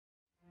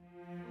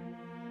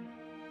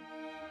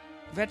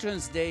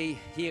Veterans Day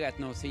here at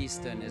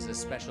Northeastern is a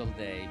special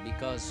day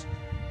because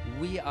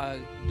we are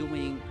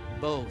doing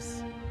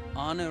both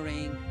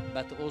honoring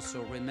but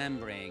also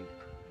remembering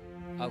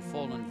our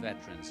fallen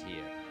veterans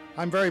here.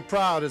 I'm very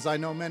proud, as I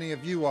know many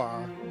of you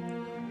are,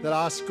 that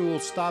our school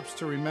stops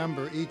to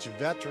remember each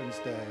Veterans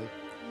Day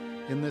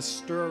in this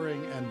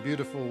stirring and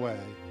beautiful way.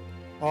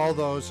 All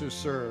those who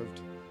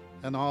served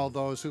and all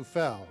those who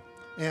fell,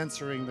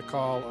 answering the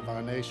call of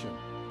our nation.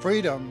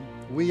 Freedom,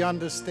 we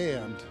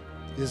understand,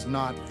 is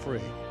not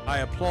free. I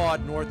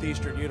applaud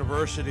Northeastern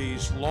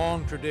University's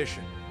long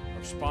tradition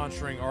of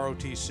sponsoring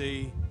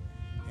ROTC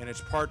and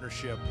its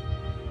partnership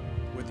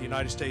with the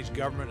United States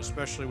government,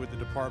 especially with the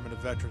Department of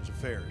Veterans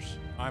Affairs.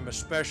 I'm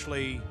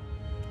especially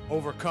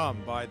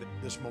overcome by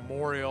this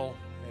memorial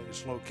and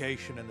its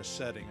location and the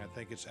setting. I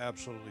think it's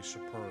absolutely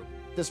superb.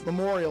 This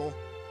memorial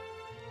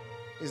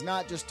is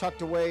not just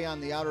tucked away on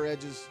the outer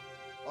edges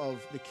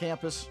of the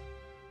campus,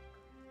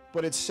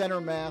 but it's center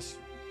mass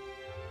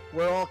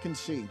where all can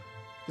see.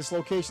 This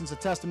location is a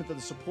testament to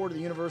the support the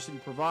university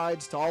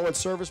provides to all its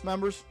service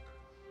members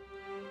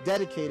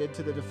dedicated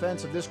to the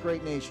defense of this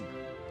great nation.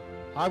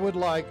 I would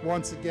like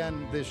once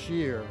again this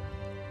year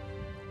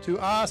to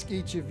ask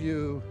each of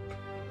you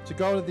to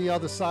go to the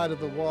other side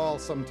of the wall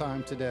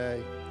sometime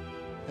today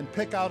and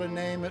pick out a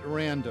name at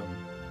random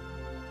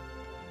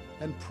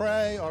and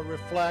pray or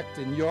reflect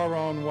in your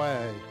own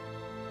way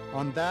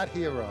on that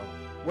hero.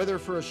 Whether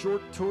for a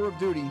short tour of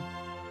duty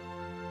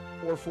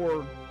or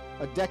for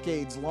a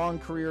decades-long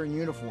career in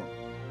uniform,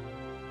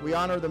 we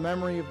honor the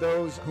memory of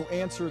those who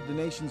answered the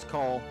nation's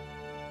call.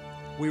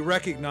 We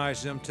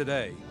recognize them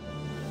today,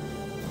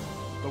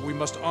 but we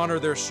must honor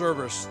their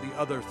service the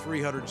other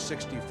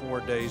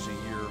 364 days a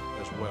year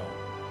as well.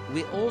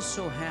 We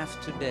also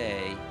have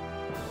today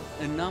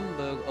a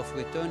number of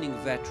returning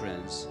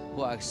veterans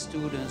who are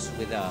students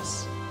with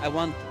us. I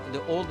want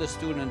all the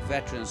student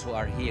veterans who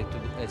are here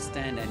to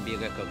stand and be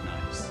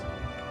recognized.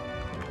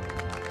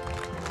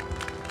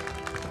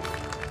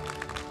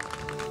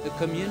 The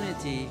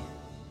community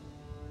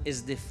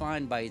is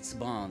defined by its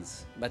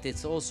bonds, but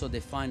it's also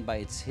defined by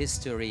its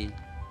history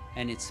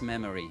and its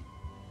memory.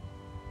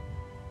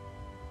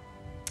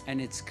 And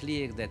it's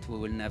clear that we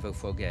will never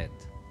forget.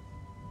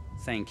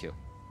 Thank you.